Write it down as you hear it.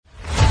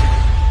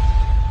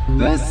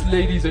This,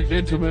 ladies and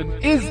gentlemen,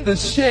 is The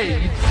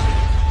Shade.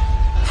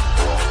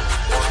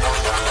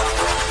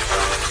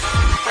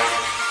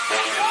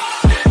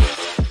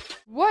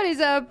 What is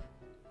up?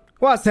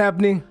 What's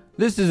happening?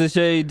 This is The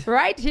Shade.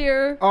 Right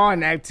here.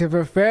 On Active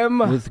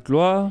FM. With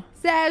Gloire.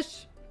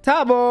 Sash.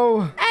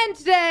 Tabo. And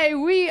today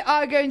we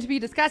are going to be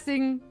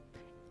discussing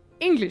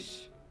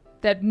English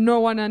that no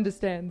one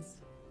understands.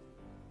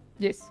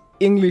 Yes.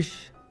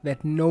 English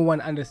that no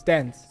one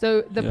understands.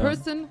 So the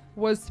person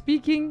was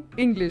speaking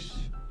English,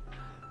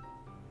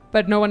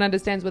 but no one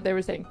understands what they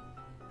were saying.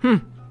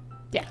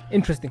 Yeah.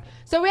 Interesting.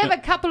 So we have a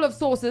couple of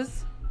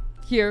sources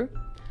here.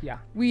 Yeah.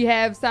 We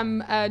have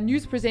some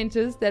news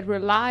presenters that were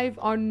live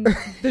on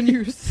the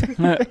news.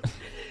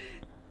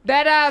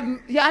 That, I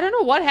don't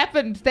know what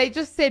happened. They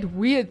just said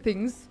weird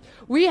things.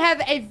 We have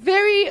a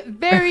very,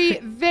 very,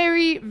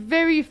 very,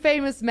 very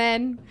famous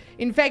man.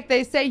 In fact,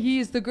 they say he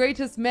is the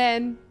greatest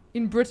man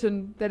in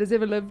Britain that has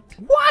ever lived.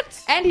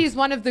 What? And he's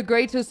one of the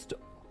greatest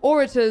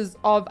orators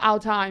of our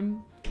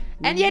time.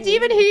 And yet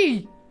even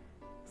he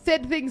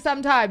said things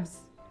sometimes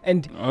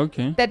And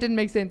Okay. that didn't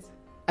make sense.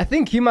 I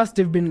think he must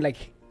have been like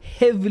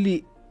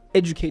heavily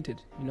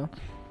educated,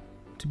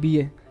 to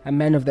be a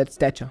man of that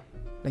stature.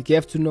 Like you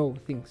have to know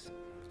things.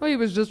 Well, he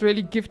was just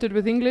really gifted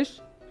with English.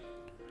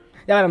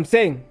 Yeah, what I'm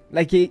saying.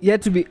 Like he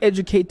had to be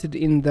educated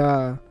in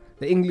the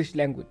English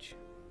language.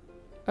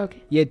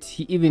 Okay. Yet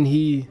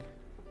he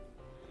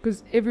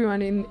Because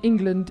everyone in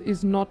England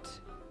is not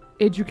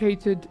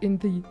educated in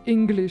the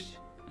English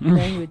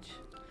language.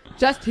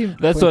 Just him.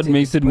 That's what Pointed,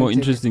 makes it more pointed.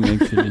 interesting,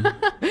 actually.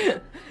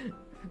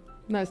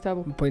 Nice,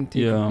 Tabo. pointed.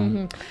 Yeah.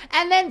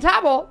 And then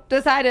Tabo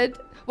decided,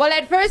 well,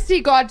 at first he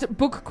got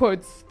book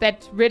quotes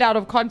that read out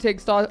of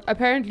context are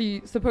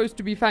apparently supposed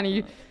to be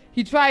funny.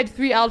 He tried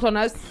 3 out on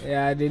us.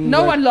 Yeah, it didn't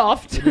No work. one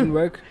laughed. It didn't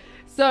work.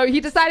 So he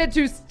decided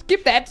to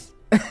skip that.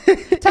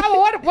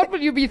 Tabo, what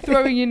will you be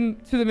throwing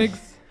into the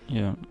mix?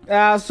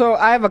 Yeah. So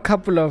I have a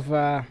couple of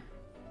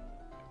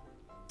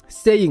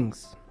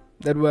sayings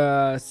that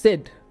were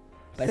said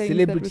by Sayings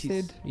that were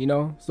celebrities,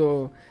 said.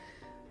 So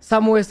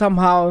somewhere,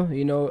 somehow,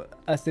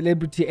 a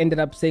celebrity ended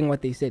up saying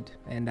what they said.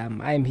 And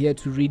I am here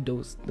to read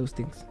those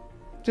things.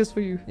 Just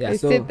for you. Yeah, They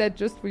so- said that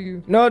just for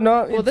you. No.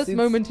 For this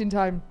moment in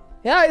time.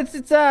 Yeah, it's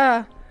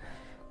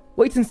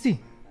wait and see.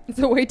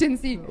 So wait and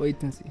see.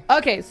 Wait and see.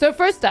 Okay, so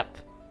first up,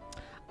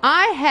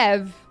 I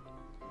have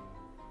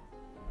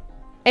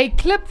a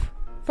clip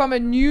from a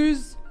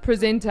news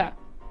presenter,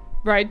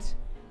 right?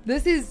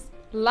 This is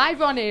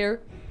live on air,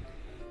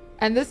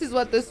 and this is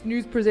what this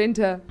news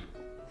presenter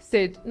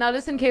said. Now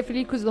listen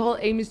carefully, because the whole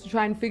aim is to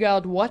try and figure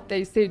out what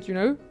they said,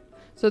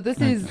 So this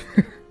is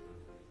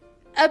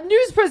a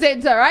news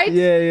presenter, right?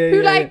 Yeah.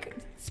 Who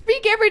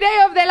speak every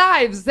day of their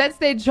lives. That's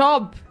their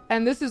job.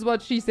 And this is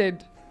what she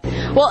said.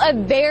 Well, a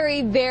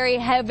very, very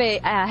heavy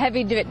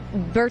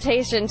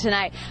rotation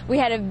tonight. We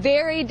had a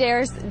very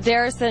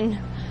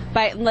Darrison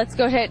by, let's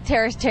go to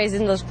Terrace Chase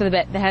English for the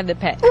bit, the head of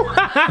the pit.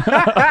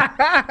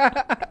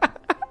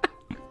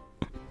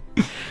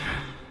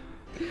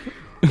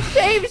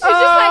 James, she just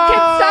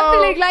kept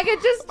stumbling,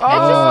 it just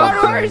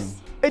got worse.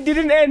 It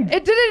didn't end.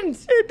 It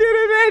didn't. It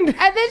didn't end.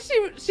 And then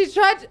she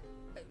tried,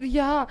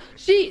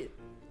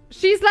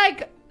 she's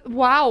like,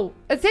 wow.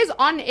 It says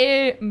on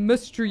air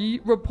mystery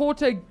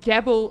reporter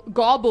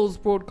gobbles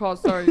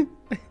broadcast. Sorry.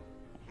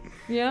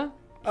 Yeah.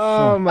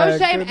 Oh my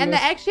shame. goodness. And they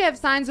actually have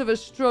signs of a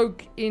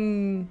stroke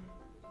in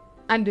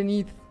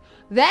underneath.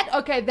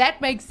 That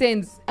makes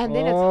sense. And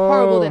then it's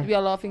horrible that we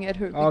are laughing at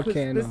her because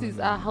Okay, this no, is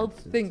no, a health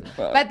thing.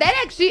 But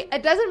that actually,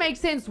 it doesn't make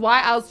sense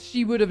why else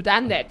she would have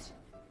done that.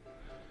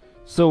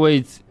 So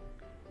wait.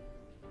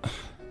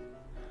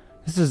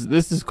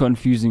 This is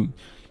confusing.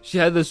 She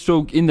had the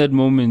stroke in that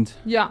moment.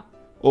 Yeah.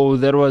 Or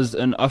that was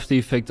an after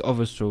effect of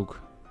a stroke.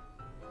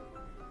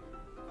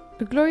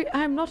 Glory,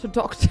 I'm not a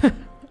doctor.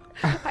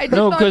 I did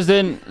No, not- because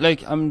then,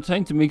 I'm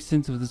trying to make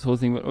sense of this whole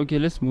thing. But okay,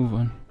 let's move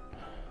on.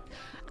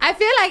 I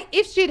feel like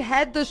if she'd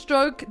had the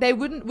stroke,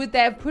 would they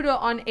have put her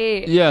on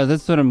air? Yeah,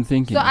 that's what I'm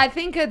thinking. So I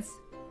think it's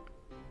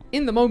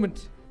in the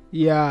moment.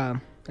 Yeah,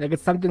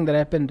 it's something that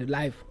happened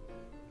live.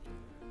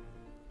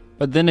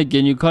 But then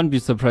again, you can't be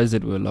surprised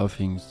that we're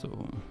laughing.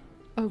 So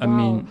Oh, wow. I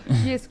mean,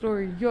 yes,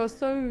 Glory, you're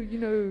so,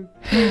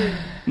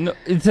 no,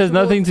 it has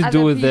nothing to do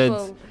other with that.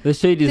 people. The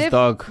shade is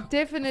dark.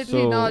 Definitely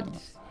So- not.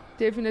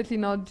 Definitely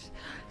not.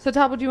 So,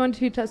 Tabo, do you want to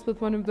hit us with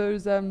one of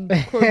those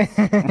quotes?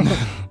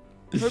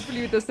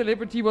 Hopefully the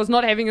celebrity was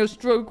not having a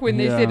stroke when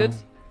they said Yeah. it.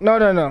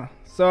 No.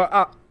 So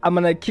I'm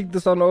gonna kick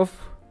this one off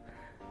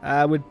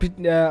with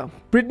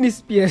Britney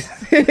Spears.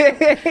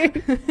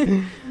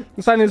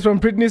 This one is from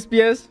Britney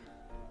Spears,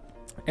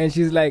 and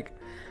she's like,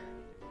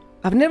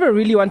 "I've never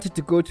really wanted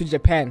to go to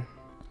Japan,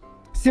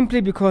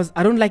 simply because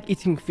I don't like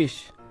eating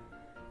fish,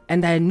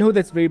 and I know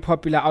that's very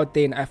popular out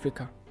there in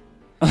Africa."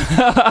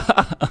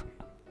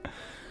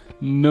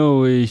 No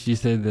way she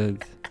said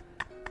that.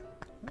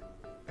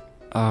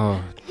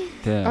 Oh,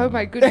 damn. Oh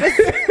my goodness.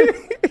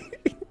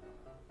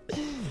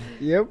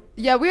 Yep.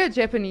 Yeah, we're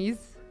Japanese.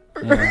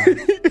 Yeah.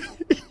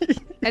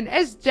 And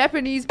as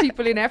Japanese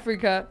people in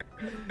Africa,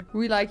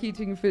 we like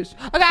eating fish.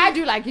 Okay, I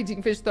do like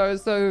eating fish though,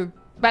 so...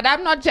 But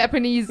I'm not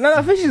Japanese.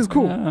 No, fish is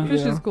cool. Yeah.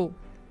 Fish is cool.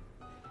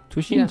 图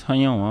心长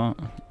样啊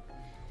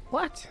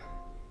What?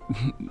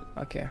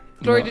 Okay.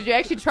 Glory, did you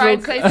actually try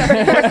and say something?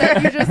 Or was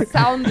that you just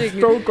sounding?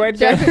 Stroke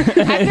right I there.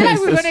 feel like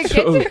we're going to get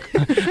Stroke.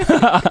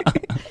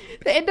 to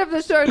the end of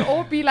the show and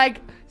all be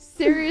like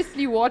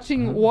seriously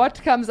watching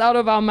what comes out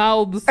of our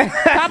mouths.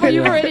 Pablo,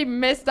 you've already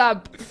messed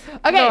up.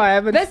 Okay, No, I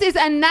haven't. this is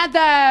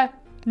another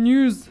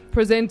news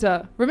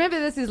presenter. Remember,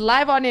 this is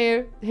live on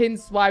air,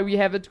 hence why we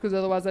have it, because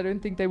otherwise I don't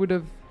think they would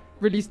have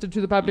released it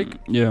to the public.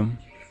 Yeah.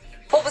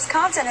 Well,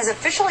 Wisconsin has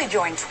officially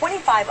joined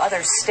 25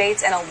 other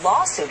states in a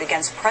lawsuit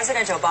against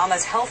President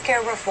Obama's health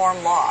care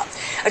reform law.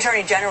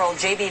 Attorney General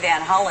J.B.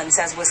 Van Hollen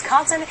says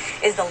Wisconsin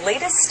is the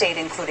latest state,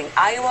 including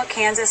Iowa,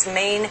 Kansas,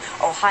 Maine,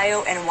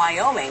 Ohio, and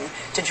Wyoming,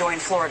 to join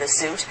Florida's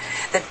suit.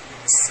 The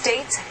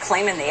states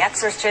claiming the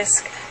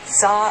exorcist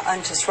saw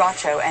unto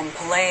Sracho and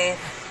Palais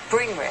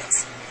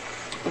Bringritz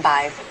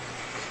by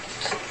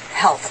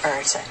health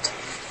urgent.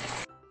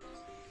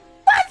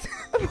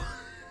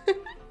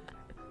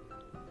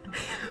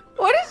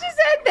 What did she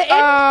say at the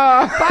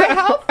end? By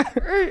health?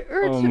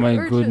 Oh my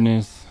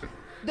goodness.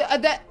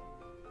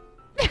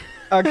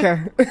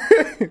 Okay.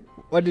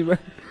 What did?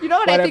 You know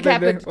what I think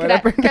happened? What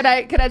happened? Can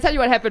I tell you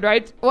what happened,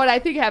 right? What I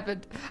think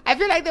happened. I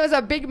feel like there was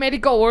a big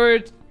medical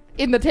word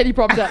in the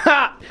teleprompter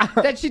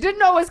that she didn't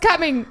know was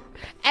coming.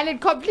 And it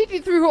completely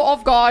threw her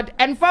off guard.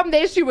 And from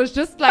there, she was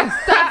just like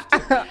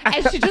stuffed.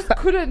 And she just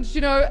couldn't,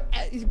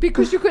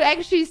 because you could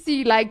actually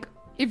see, like,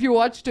 if you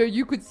watched her,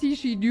 you could see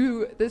she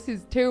knew this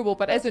is terrible.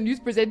 But as a news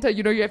presenter,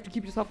 you have to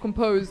keep yourself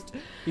composed.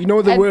 You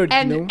know the word,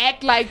 and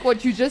act like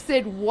what you just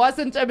said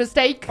wasn't a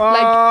mistake.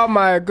 Oh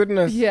my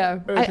goodness. Yeah,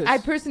 I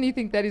personally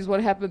think that is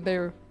what happened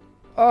there.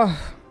 Oh,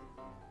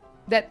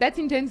 that's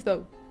intense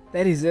though.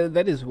 that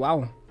is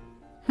wow.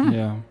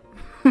 Yeah.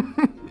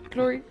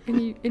 Glory,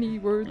 any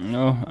words?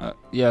 No.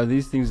 Yeah,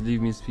 these things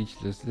leave me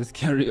speechless. Let's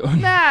carry on.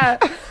 Nah,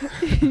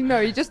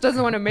 no, he just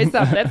doesn't want to mess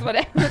up. That's what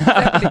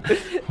happens.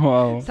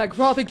 Wow. It's like,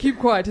 rather keep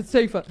quiet. It's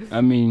safer.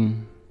 I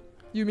mean,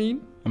 You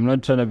mean? I'm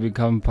not trying to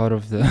become part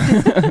of the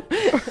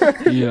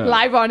yeah.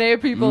 Live on air,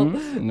 people.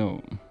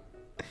 No.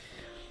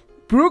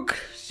 Brooke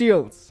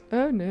Shields.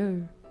 Oh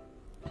no.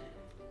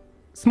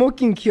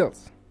 Smoking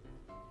kills.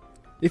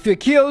 If you're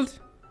killed,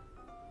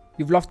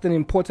 you've lost an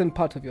important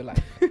part of your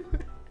life.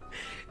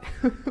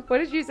 What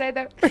did you say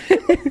though?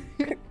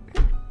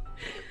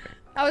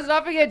 I was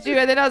laughing at you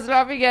and then I was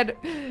laughing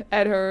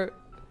at her.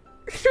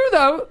 True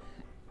though.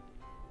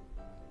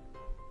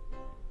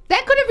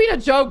 That could have been a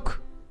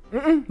joke.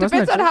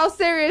 Depends on how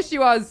serious she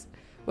was.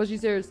 Was she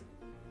serious?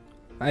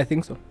 I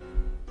think so.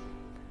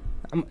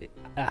 I'm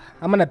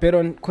gonna bet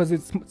on, because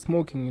it's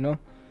smoking,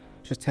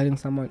 Just telling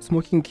someone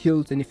smoking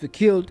kills, and if you're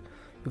killed,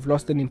 you've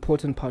lost an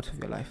important part of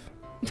your life.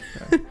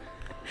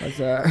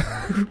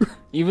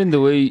 Even the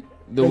way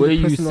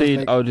you person say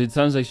was it out, it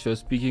sounds like she was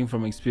speaking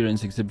from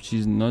experience, except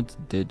she's not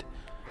dead.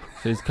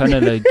 So it's kind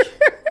of like...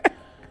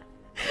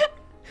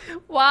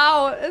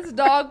 Wow, this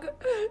dog.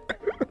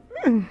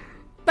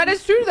 But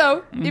it's true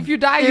though. If you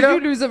die, you do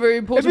lose a very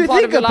If important you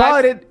part think of your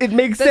about life. it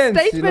makes The sense.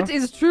 statement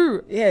is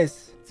true.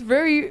 Yes. It's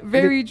very,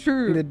 very In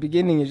true. the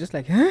beginning, you're just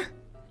like, huh?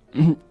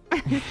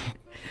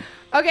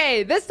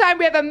 Okay, this time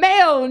we have a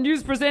male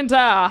news presenter.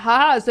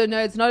 Haha, so no,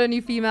 it's not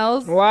only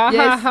females. Wow.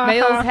 Yes,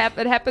 males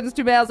it happens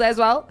to males as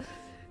well.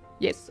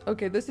 Yes,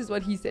 okay, this is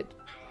what he said.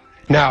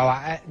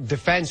 Now,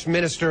 Defense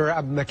Minister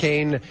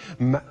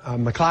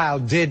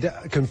McLeod did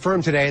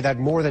confirm today that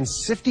more than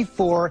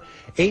 54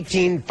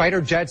 18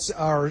 fighter jets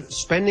are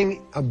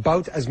spending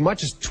about as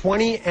much as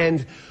 20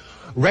 and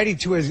ready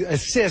to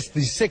assist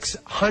the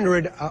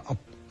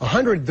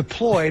 100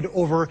 deployed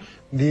over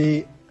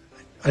the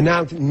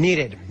amount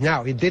needed.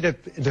 Now, it did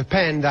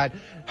depend that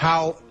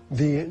how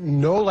the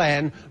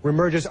NOLAN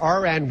remerges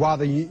RN, while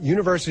the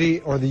university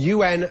or the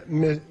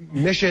UN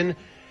mission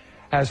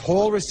as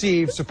whole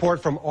received support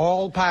from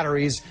all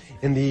batteries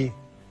in the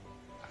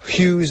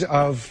hues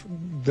of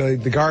the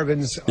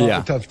garbins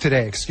of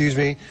today. Excuse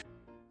me.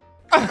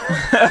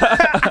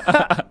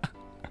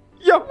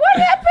 Yo, What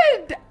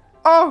happened?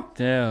 oh,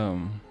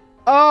 Damn.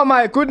 oh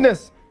my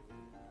goodness.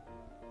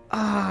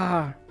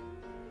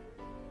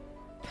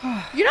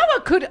 You know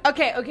what could...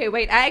 Okay,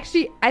 wait. I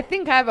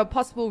think I have a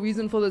possible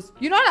reason for this.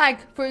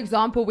 Like, for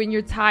example, when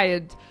you're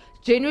tired,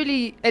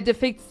 generally it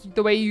affects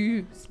the way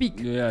you speak,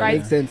 Yeah, right?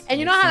 Makes sense.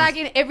 And how, like,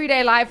 in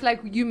everyday life, like,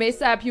 you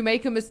mess up, you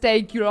make a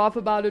mistake, you laugh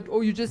about it,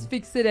 or you just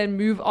fix it and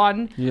move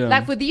on. Yeah.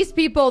 Like, for these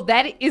people,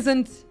 that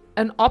isn't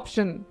an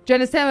option. Do you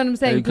understand what I'm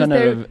saying?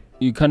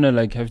 You kind of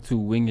like have to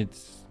wing it,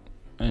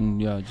 and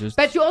just.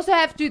 But you also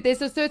have to,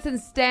 there's a certain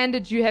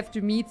standard you have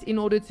to meet in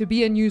order to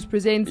be a news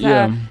presenter.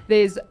 Yeah. Do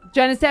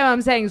you understand what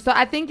I'm saying? So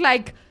I think,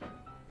 like,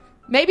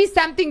 maybe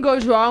something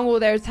goes wrong, or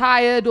they're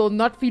tired or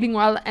not feeling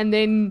well, and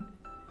then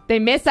they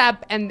mess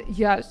up, and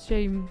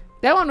shame.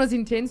 That one was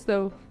intense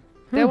though.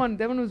 That one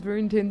was very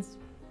intense.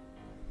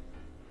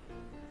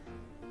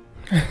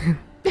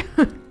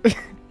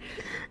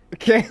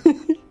 Okay.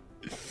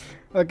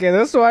 Okay,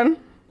 this one.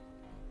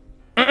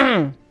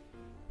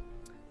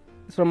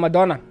 It's from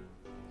Madonna.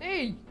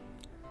 Hey.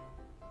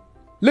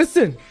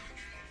 Listen.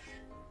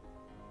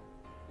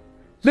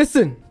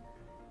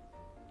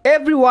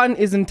 Everyone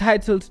is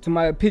entitled to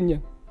my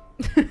opinion.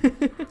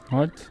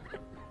 What?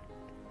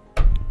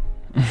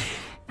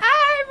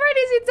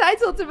 Everybody's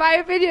entitled to my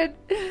opinion.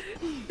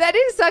 That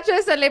is such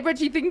a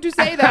celebrity thing to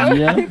say, though.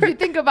 Yeah. If you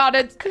think about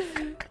it.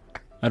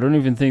 I don't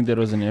even think that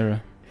was an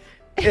error.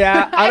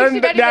 Yeah, I Actually,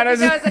 don't. that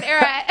was an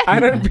error. I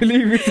don't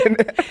believe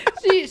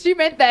it. She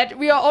meant that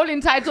we are all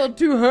entitled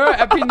to her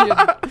opinion.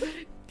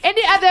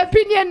 Any other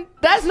opinion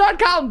does not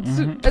count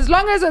as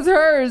long as it's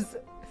hers.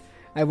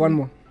 I have one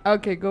more.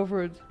 Okay, go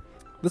for it.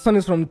 This one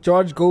is from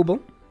George Goebel.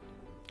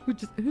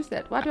 Who's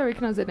that? Why do I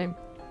recognize that name?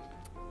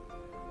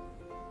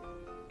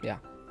 Yeah.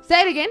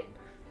 Say it again.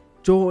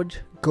 George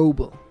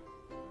Goebel.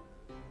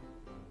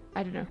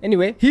 I don't know.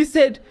 Anyway, he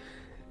said,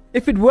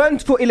 if it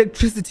weren't for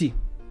electricity,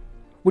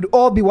 we'd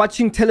all be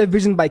watching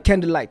television by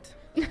candlelight.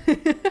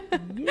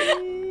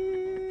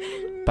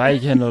 By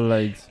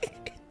candlelight.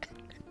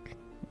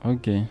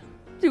 Okay.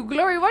 Dude,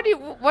 Glory,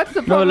 what's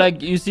the No, problem?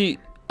 like, you see,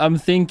 I'm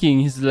thinking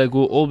he's like,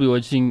 we'll all be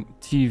watching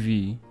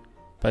TV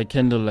by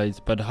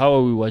candlelight, but how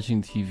are we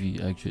watching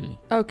TV actually?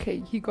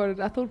 Okay, he got it.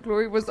 I thought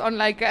Glory was on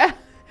like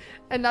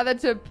another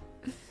tip.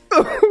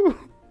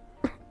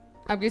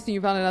 I'm guessing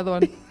you found another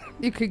one.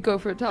 You could go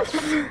for a top.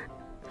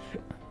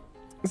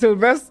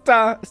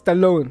 Sylvester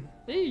Stallone.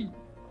 Hey.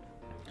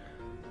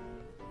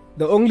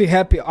 The only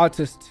happy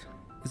artist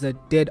is a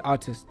dead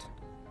artist.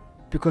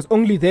 Because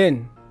only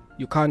then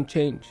you can't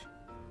change.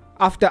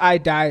 After I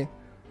die,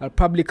 I'll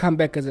probably come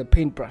back as a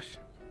paintbrush.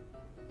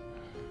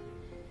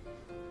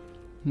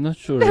 Not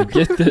sure I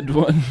get that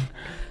one.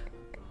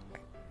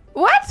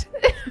 What?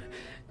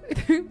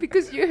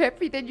 Because you're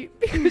happy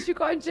because you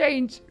can't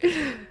change.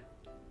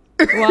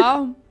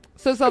 Wow.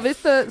 So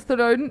Sylvester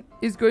Stallone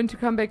is going to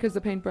come back as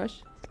a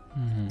paintbrush.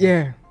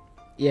 Yeah.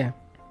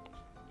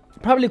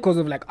 Probably because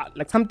of like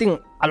something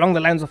along the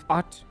lines of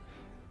art.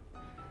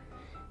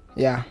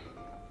 Yeah,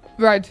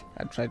 Right.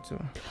 I tried to.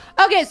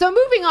 Okay, so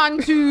moving on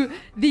to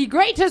the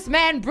greatest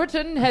man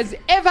Britain has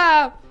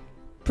ever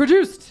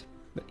produced.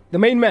 The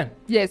main man.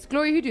 Yes,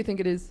 Glory, who do you think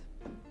it is?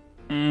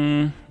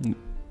 The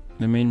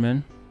main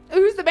man.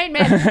 Who's the main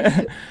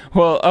man?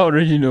 Well, I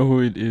already know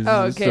who it is.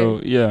 Oh, okay.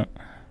 So, yeah.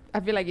 I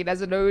feel like he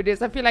doesn't know who it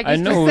is. I feel like I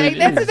he's know just who saying it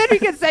that, is. and then we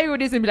can say who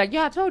it is and be like,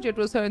 yeah, I told you it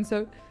was so and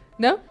so.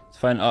 No? It's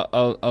fine.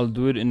 I'll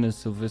do it in a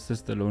Sylvester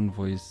Stallone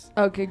voice.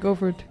 Okay, go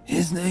for it.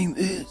 His name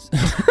is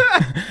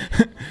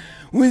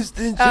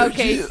Winston Churchill.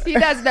 Okay, he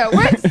does know.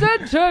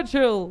 Winston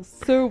Churchill.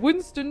 Sir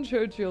Winston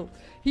Churchill.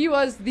 He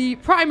was the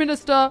Prime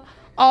Minister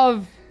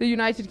of the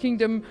United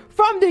Kingdom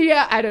from the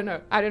year, I don't know.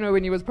 I don't know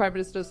when he was Prime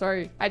Minister,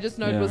 sorry. I just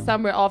know it was Yeah.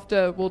 somewhere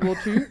after World War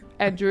II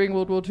and during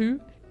World War II.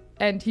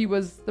 And he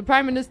was the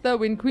Prime Minister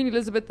when Queen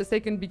Elizabeth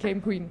II became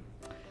Queen.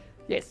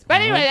 Yes.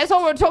 But anyway, that's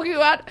what we're talking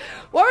about.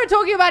 What we're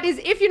talking about is,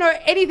 if you know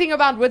anything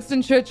about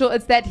Winston Churchill,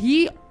 it's that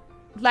he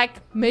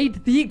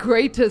made the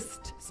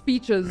greatest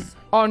speeches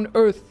on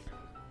earth.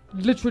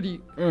 Literally.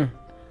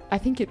 I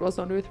think it was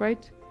on earth,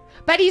 right?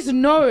 But he's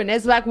known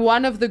as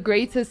one of the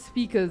greatest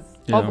speakers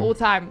of all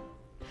time.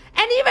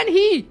 And even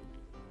he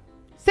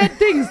said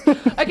things.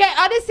 Okay,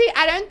 honestly,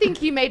 I don't think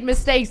he made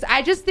mistakes.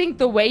 I just think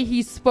the way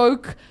he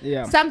spoke,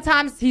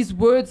 sometimes his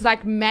words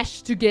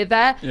mashed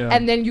together,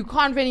 and then you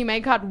can't really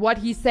make out what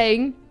he's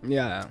saying.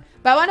 Yeah.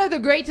 But one of the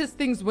greatest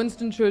things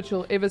Winston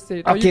Churchill ever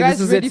said. Are Okay, you guys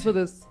this is ready it. for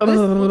this? This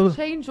will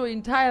change your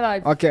entire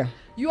life. Okay.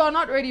 You are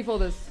not ready for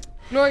this.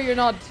 Glory, you're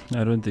not.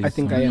 I don't think I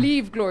think so. I am.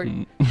 Leave,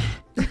 Glory.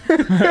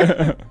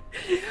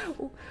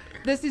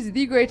 This is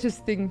the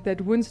greatest thing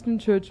that Winston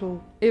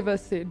Churchill ever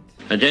said.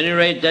 At any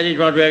rate, that is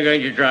what we are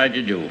going to try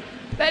to do.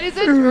 That is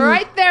it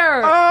right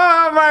there.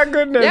 Oh my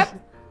goodness.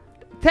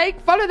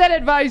 Yep. Follow that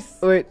advice.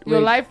 Wait.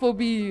 Your life will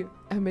be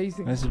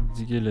amazing. That's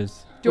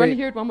ridiculous. Do you want to Wait.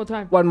 hear it one more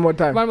time? One more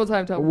time. One more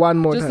time, Tom. One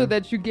more Just so time.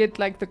 that you get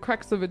the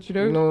crux of it, you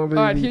know? No, All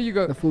right, here you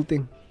go. The full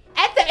thing.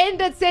 At the end,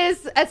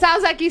 it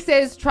sounds like he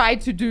says, try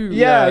to do.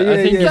 Yeah, I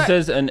think yeah. he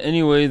says, and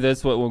anyway,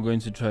 that's what we're going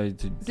to try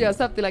to do. Yeah,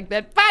 something like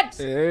that. But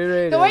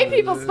the way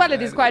people spell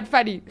it is quite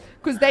funny.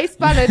 Because they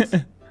spell it,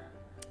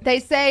 they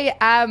say,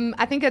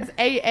 I think it's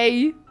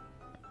AA.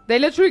 They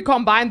literally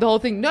combine the whole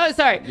thing. No,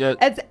 sorry. Yeah.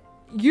 It's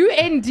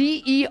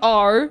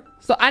UNDER.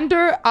 So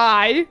under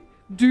I,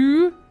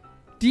 do,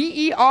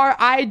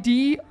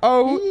 DERIDODERID.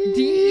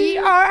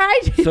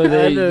 So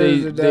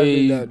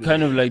they That-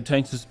 kind of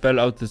trying to spell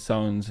out the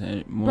sounds.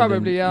 More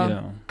Probably,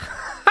 than,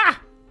 yeah.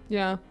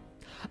 Yeah.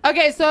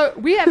 Okay, so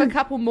we have a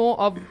couple more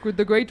of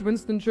the great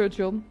Winston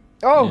Churchill.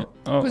 Oh. Yeah.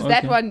 Oh, Because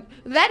okay.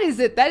 that is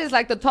it. That is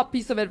the top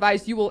piece of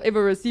advice you will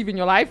ever receive in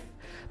your life.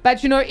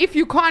 But, if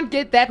you can't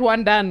get that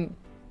one done,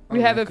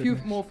 we have a few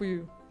more for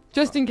you.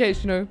 Just in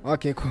case,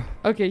 Okay, cool.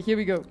 Okay, here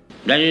we go.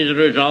 That is the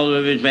result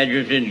of His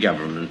Majesty's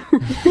government.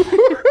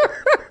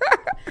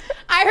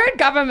 I heard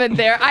government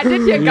there. I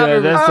did hear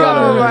government. that's what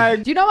I Oh heard. my.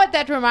 Do you know what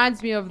that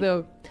reminds me of,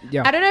 though?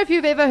 Yeah. I don't know if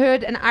you've ever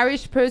heard an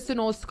Irish person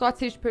or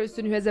Scottish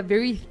person who has a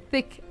very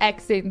thick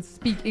accent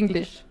speak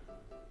English.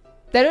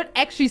 They don't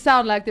actually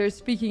sound like they're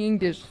speaking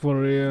English. For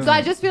real. So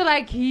I just feel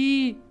like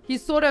he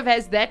sort of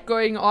has that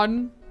going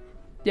on.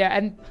 Yeah,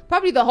 and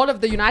probably the whole of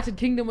the United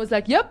Kingdom was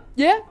like, yep,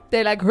 yeah.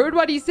 They like heard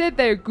what he said.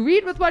 They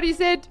agreed with what he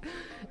said.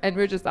 And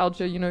we're just out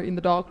here, in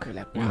the dark. We're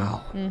like,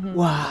 wow. Mm-hmm.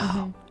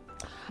 Wow.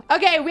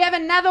 Okay, we have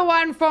another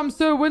one from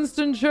Sir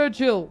Winston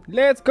Churchill.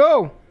 Let's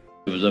go.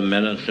 The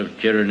menace of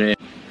tyranny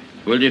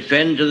will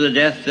defend to the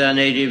death their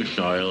native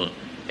soil,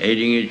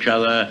 aiding each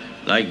other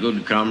like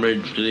good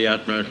comrades to the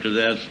utmost of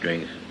their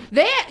strength.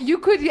 There, you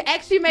could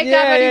actually make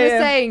out what he was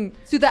saying.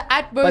 To the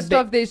utmost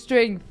of their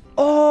strength.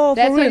 Oh,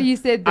 That's for what real? he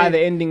said there. The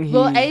ending here.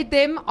 We'll aid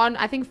them on,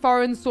 I think,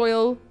 foreign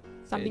soil.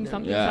 Something.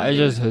 Yeah, I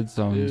just heard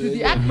sound. To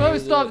the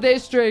utmost of their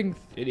strength.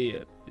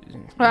 Idiot.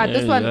 Alright,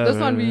 Yeah, this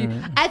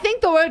one I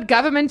think the word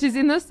government is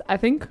in this, I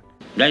think.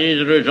 That is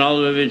the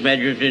resolve of His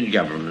Majesty's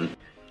government.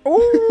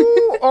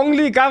 Ooh,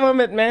 only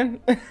government, man.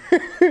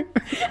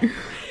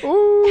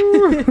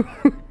 Ooh.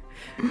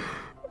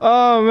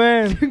 Oh,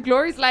 man.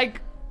 Glory's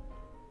like...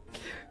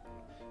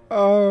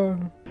 Oh.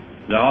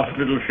 The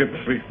hospital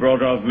ships which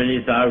brought off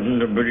many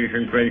thousands of British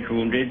and French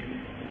wounded.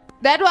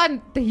 That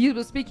one, he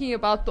was speaking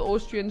about the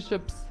Austrian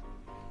ships.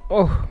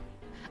 Oh.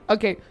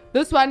 Okay,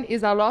 this one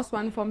is our last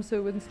one from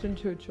Sir Winston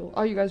Churchill.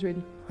 Are you guys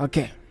ready?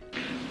 Okay.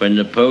 When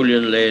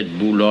Napoleon lay at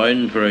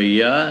Boulogne for a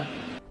year.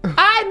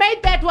 I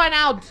made that one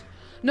out.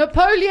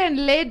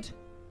 Napoleon led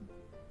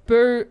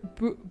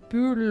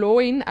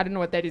Boulogne, I don't know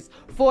what that is,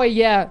 for a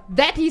year.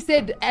 That he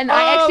said, and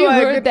I actually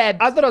heard that.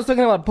 I thought I was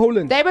talking about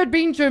Poland. They were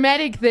being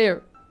dramatic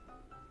there.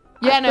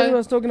 Yeah, I thought he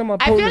was talking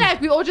about I Poland. feel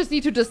like we all just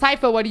need to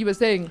decipher what he was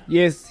saying.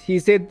 Yes, he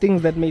said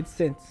things that made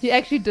sense. He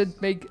actually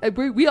did make...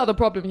 we are the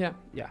problem here.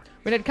 Yeah.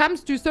 When it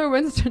comes to Sir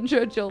Winston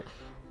Churchill,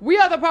 we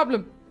are the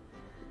problem.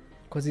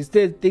 Because he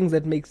said things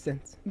that make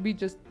sense. We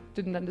just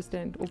didn't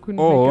understand or couldn't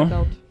Or make it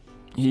out.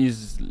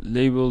 he's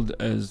labeled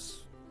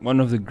as one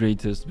of the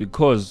greatest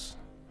because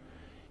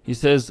he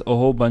says a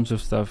whole bunch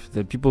of stuff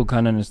that people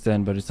can't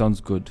understand, but it sounds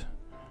good.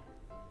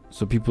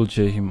 So people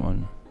cheer him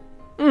on.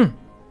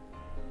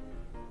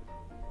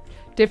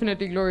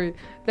 Definitely, Glory.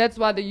 That's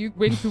why the UK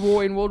went to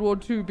war in World War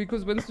II,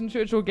 because Winston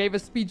Churchill gave a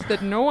speech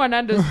that no one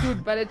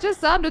understood, but it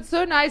just sounded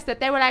so nice that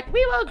they were like,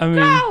 we will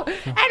go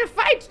and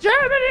fight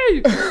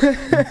Germany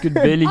You could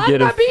barely on get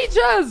the a...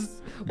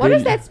 beaches. What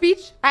is barely- that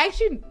speech?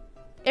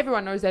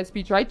 Everyone knows that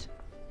speech, right?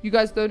 You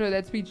guys don't know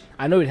that speech.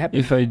 I know it happened.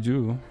 If I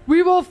do.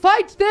 We will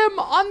fight them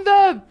on the...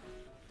 I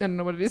don't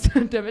know what it is.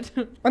 Damn it.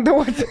 On the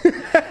what?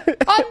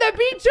 On the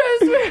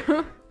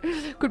beaches.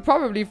 Could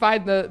probably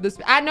find this.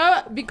 I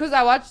know because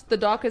I watched The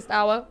Darkest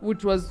Hour,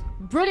 which was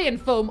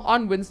brilliant film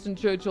on Winston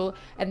Churchill,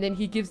 and then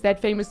he gives that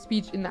famous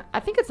speech in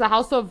I think it's the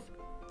House of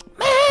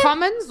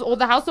Commons or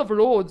the House of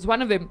Lords,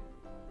 one of them.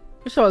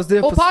 Wish I was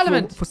there Or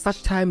Parliament. for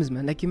such times,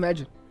 man. Like,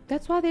 imagine.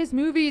 That's why there's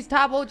movies,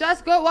 Tabo.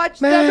 Just go watch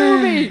the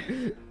Man.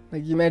 movie.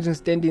 Like, imagine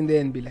standing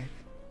there and be like,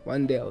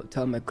 one day I'll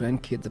tell my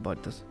grandkids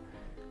about this.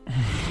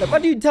 Like,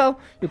 what do you tell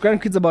your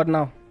grandkids about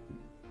now?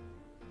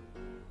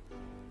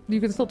 You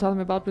can still tell them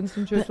about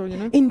Winston Churchill, you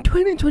know? In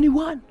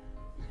 2021,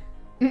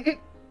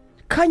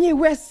 Kanye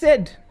West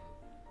said.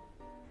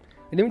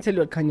 Let me tell you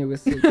what Kanye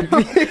West said.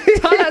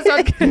 Tell us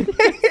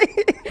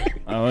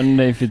what... I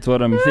wonder if it's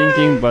what I'm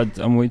thinking, but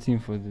I'm waiting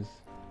for this.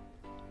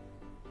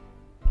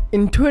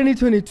 In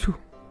 2022,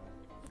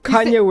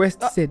 Kanye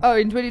West said, Oh,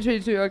 in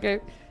 2022, okay.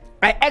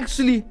 I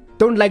actually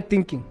don't like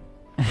thinking.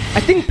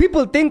 I think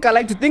people think I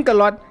like to think a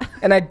lot,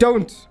 and I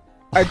don't.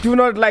 I do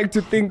not like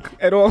to think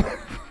at all.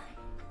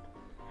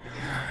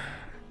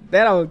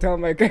 That I will tell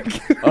my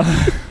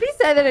grandkids. Please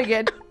say that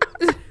again.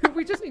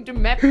 We just need to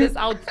map this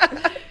out.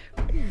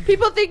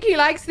 People think he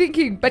likes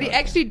thinking, but he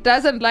actually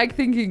doesn't like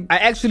thinking. I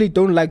actually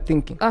don't like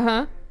thinking.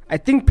 Uh-huh. I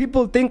think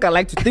people think I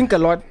like to think a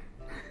lot,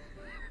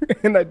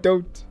 and I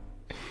don't.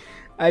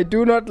 I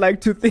do not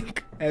like to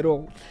think at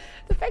all.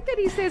 The fact that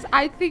he says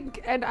I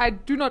think and I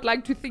do not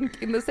like to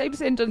think in the same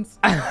sentence.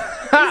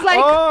 It's like,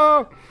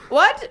 Oh,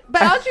 what?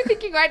 But aren't you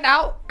thinking right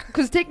now?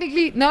 Because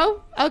technically,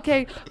 no?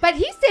 Okay. But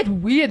he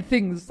said weird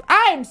things.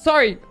 I'm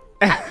sorry.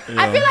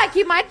 I feel like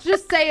he might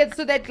just say it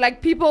so that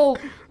like people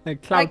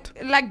like clout.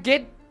 like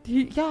get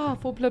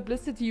for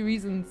publicity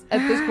reasons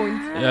at this point.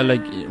 Yeah,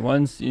 like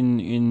once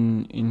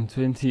in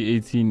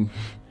 2018,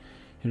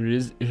 he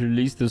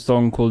released a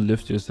song called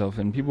Lift Yourself,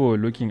 and people were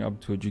looking up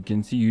to it. You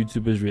can see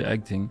YouTubers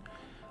reacting.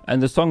 And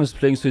the song is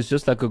playing, so it's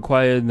just like a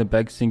choir in the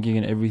back singing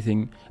and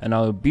everything. And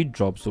our beat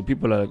drops, so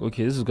people are like,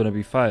 okay, this is going to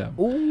be fire.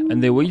 Ooh.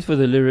 And they wait for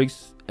the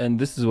lyrics, and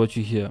this is what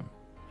you hear.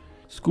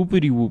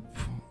 Scoopity whoop.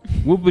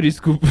 Whoopity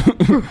scoop.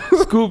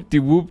 Scoop de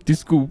whoop de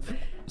scoop.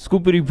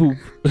 Scoopity poop.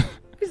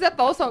 Is that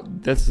the whole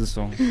song? That's the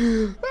song.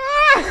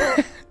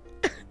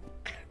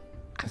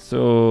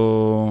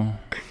 So...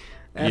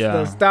 That's yeah.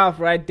 the stuff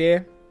right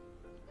there.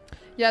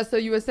 Yeah, so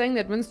you were saying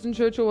that Winston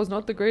Churchill was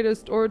not the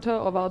greatest orator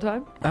of our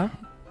time? Huh?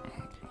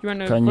 You want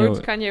to Kanye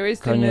quote Kanye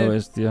West? in Kanye it?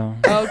 West, yeah.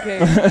 Okay.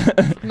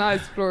 Nice,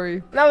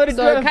 Glory. Now that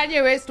So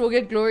Kanye West will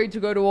get Glory to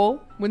go to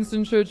war.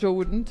 Winston Churchill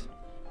wouldn't.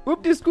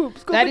 whoop the scoop.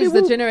 That is the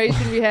Scoopity-whoop.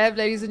 generation we have,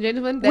 ladies and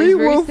gentlemen. That We is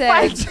very will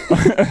sad.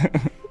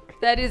 fight.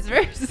 That is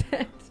very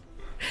sad.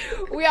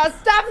 We are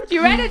stuffed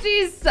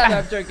humanities. No,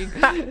 I'm joking.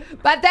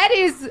 But that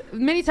is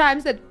many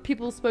times that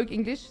people spoke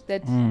English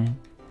that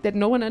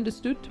no one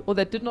understood or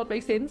that did not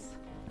make sense.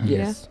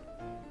 Yes.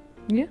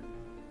 Yeah.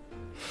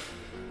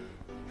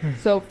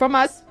 So from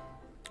us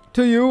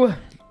To you.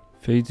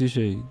 Fade to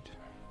shade.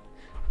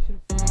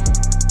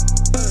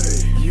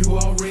 You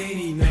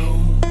already know.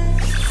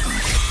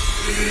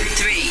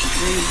 3, 2,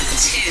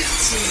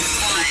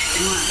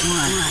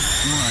 1.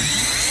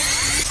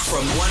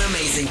 From one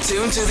amazing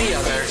tune to the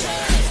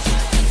other.